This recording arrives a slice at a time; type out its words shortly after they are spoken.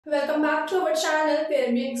Welcome back to our channel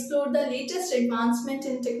where we explore the latest advancement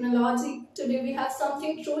in technology. Today we have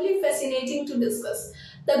something truly fascinating to discuss,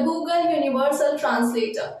 the Google Universal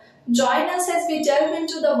Translator. Join us as we delve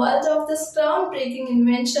into the world of this groundbreaking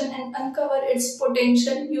invention and uncover its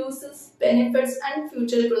potential uses, benefits and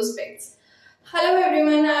future prospects. Hello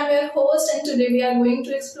everyone, I am your host and today we are going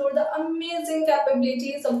to explore the amazing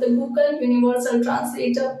capabilities of the Google Universal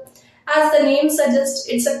Translator. As the name suggests,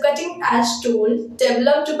 it's a cutting-edge tool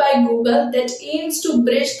developed by Google that aims to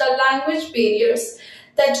bridge the language barriers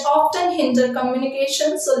that often hinder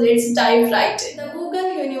communication. So let's dive right in. The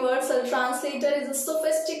Google Universal Translator is a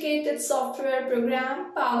sophisticated software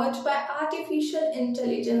program powered by artificial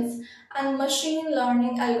intelligence and machine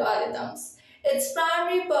learning algorithms. Its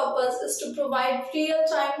primary purpose is to provide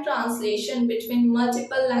real-time translation between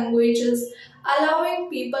multiple languages, allowing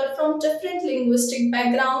people from different linguistic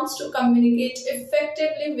backgrounds to communicate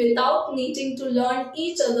effectively without needing to learn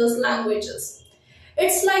each other's languages.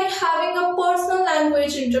 It's like having a personal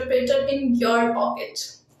language interpreter in your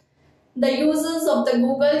pocket. The uses of the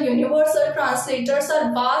Google Universal Translators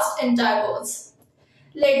are vast and diverse.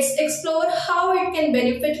 Let's explore how it can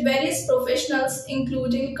benefit various professionals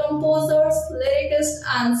including composers, lyricists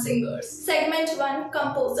and singers. Segment 1,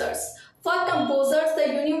 Composers. For composers,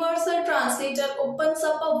 the Universal Translator opens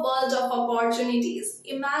up a world of opportunities.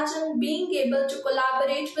 Imagine being able to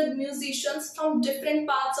collaborate with musicians from different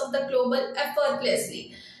parts of the globe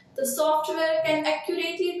effortlessly. The software can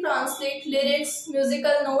accurately translate lyrics,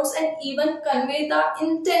 musical notes, and even convey the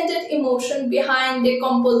intended emotion behind the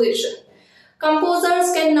composition.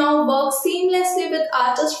 Composers can now work seamlessly with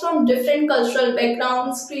artists from different cultural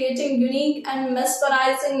backgrounds, creating unique and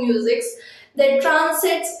mesmerizing music that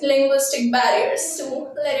transcends linguistic barriers. To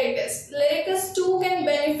lyricists. Lyricists too can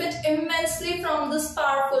benefit immensely from this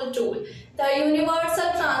powerful tool. The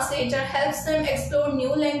Universal Translator helps them explore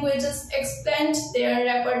new languages, expand their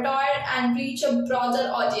repertoire, and reach a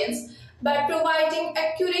broader audience by providing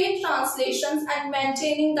accurate translations and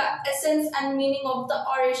maintaining the essence and meaning of the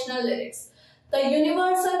original lyrics. The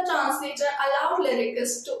Universal Translator allowed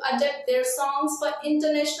lyricists to adapt their songs for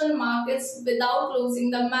international markets without losing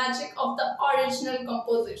the magic of the original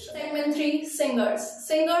composition. Segment 3, Singers.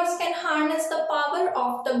 Singers can harness the power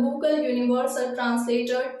of the Google Universal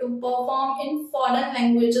Translator to perform in foreign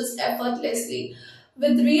languages effortlessly,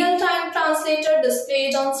 with real-time translator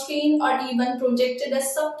displayed on screen or even projected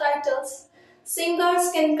as subtitles.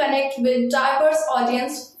 Singers can connect with diverse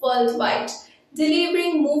audiences worldwide,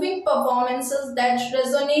 delivering moving performances that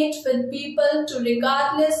resonate with people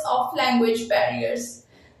regardless of language barriers.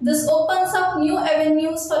 This opens up new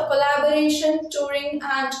avenues for collaboration, touring,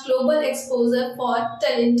 and global exposure for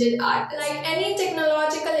talented artists. Like any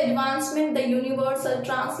technological advancement, the Universal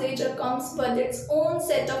Translator comes with its own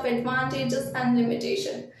set of advantages and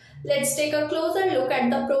limitations. Let's take a closer look at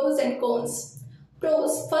the pros and cons.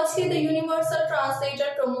 Pros. Firstly, the Universal Translator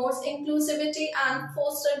promotes inclusivity and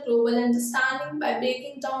fosters global understanding by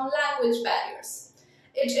breaking down language barriers.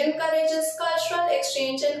 It encourages cultural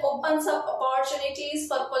exchange and opens up opportunities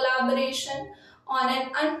for collaboration on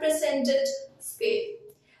an unprecedented scale.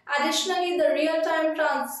 Additionally, the real-time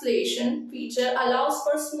translation feature allows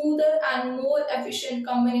for smoother and more efficient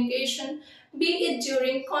communication, be it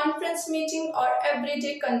during conference meeting or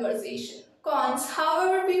everyday conversation. Cons.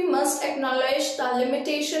 However, we must acknowledge the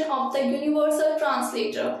limitation of the Universal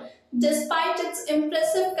Translator. Despite its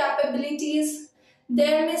impressive capabilities,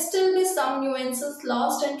 there may still be some nuances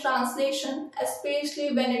lost in translation,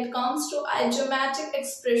 especially when it comes to idiomatic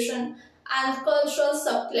expression and cultural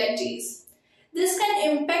subtleties. This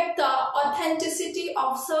can impact the authenticity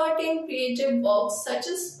of certain creative works such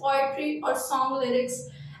as poetry or song lyrics.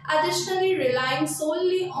 Additionally, relying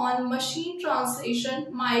solely on machine translation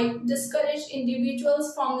might discourage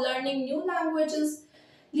individuals from learning new languages,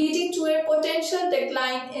 leading to a potential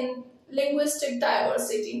decline in linguistic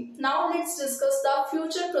diversity. Now let's discuss the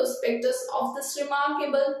future prospectus of this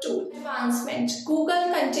remarkable tool. Advancement.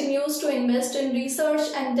 Google continues to invest in research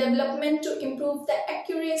and development to improve the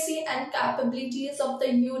accuracy and capabilities of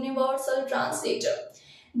the Universal Translator.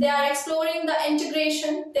 They are exploring the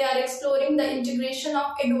integration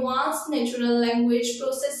of advanced natural language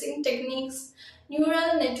processing techniques,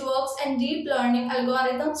 neural networks, and deep learning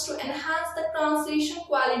algorithms to enhance the translation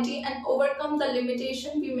quality and overcome the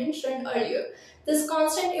limitation we mentioned earlier. This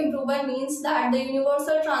constant improvement means that the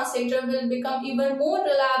Universal Translator will become even more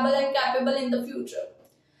reliable and capable in the future.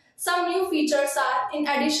 Some new features are, in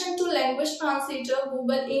addition to language translator,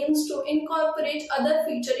 Google aims to incorporate other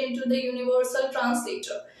features into the Universal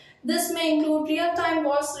Translator. This may include real-time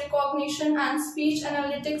voice recognition and speech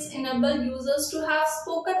analytics enable users to have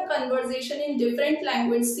spoken conversation in different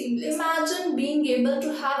languages seamlessly. Imagine being able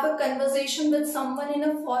to have a conversation with someone in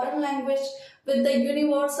a foreign language with the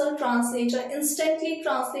Universal Translator instantly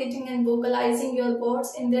translating and vocalizing your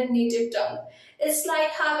words in their native tongue. It's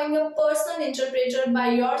like having a personal interpreter by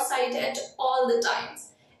your side at all the times.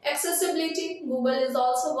 Accessibility. Google is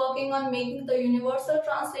also working on making the Universal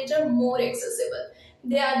Translator more accessible.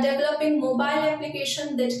 They are developing mobile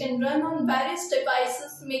applications that can run on various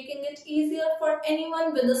devices, making it easier for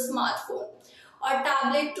anyone with a smartphone or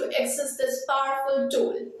tablet to access this powerful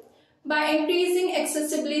tool. By increasing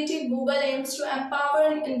accessibility, Google aims to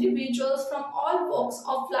empower individuals from all walks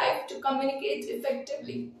of life to communicate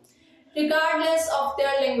effectively, regardless of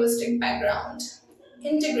their linguistic background.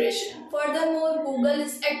 Integration. Furthermore, Google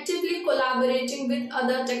is actively collaborating with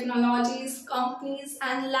other technologies, companies,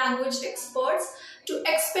 and language experts to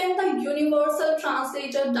expand the Universal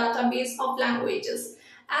Translator database of languages.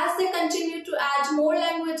 As they continue to add more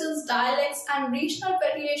languages, dialects, and regional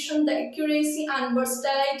variation, the accuracy and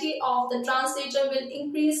versatility of the translator will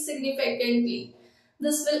increase significantly.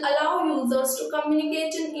 This will allow users to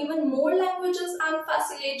communicate in even more languages and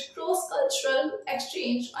facilitate cross-cultural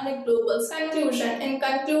exchange on a global scale. In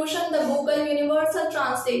conclusion, the Google Universal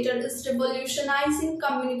Translator is revolutionizing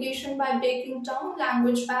communication by breaking down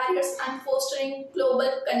language barriers and fostering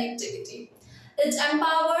global connectivity. It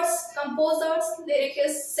empowers composers,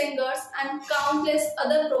 lyricists, singers, and countless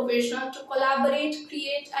other professionals to collaborate,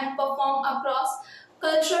 create, and perform across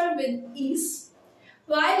culture with ease.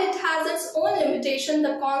 While it has its own limitation,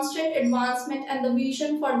 the constant advancement and the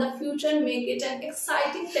vision for the future make it an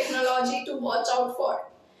exciting technology to watch out for.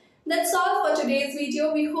 That's all for today's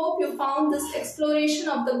video. We hope you found this exploration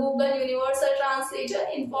of the Google Universal Translator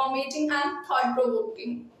informative and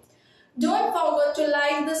thought-provoking. Don't forget to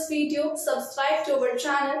like this video, subscribe to our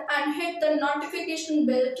channel, and hit the notification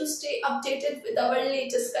bell to stay updated with our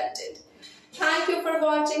latest content. Thank you for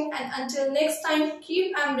watching, and until next time,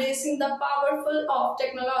 keep embracing the powerful of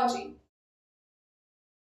technology.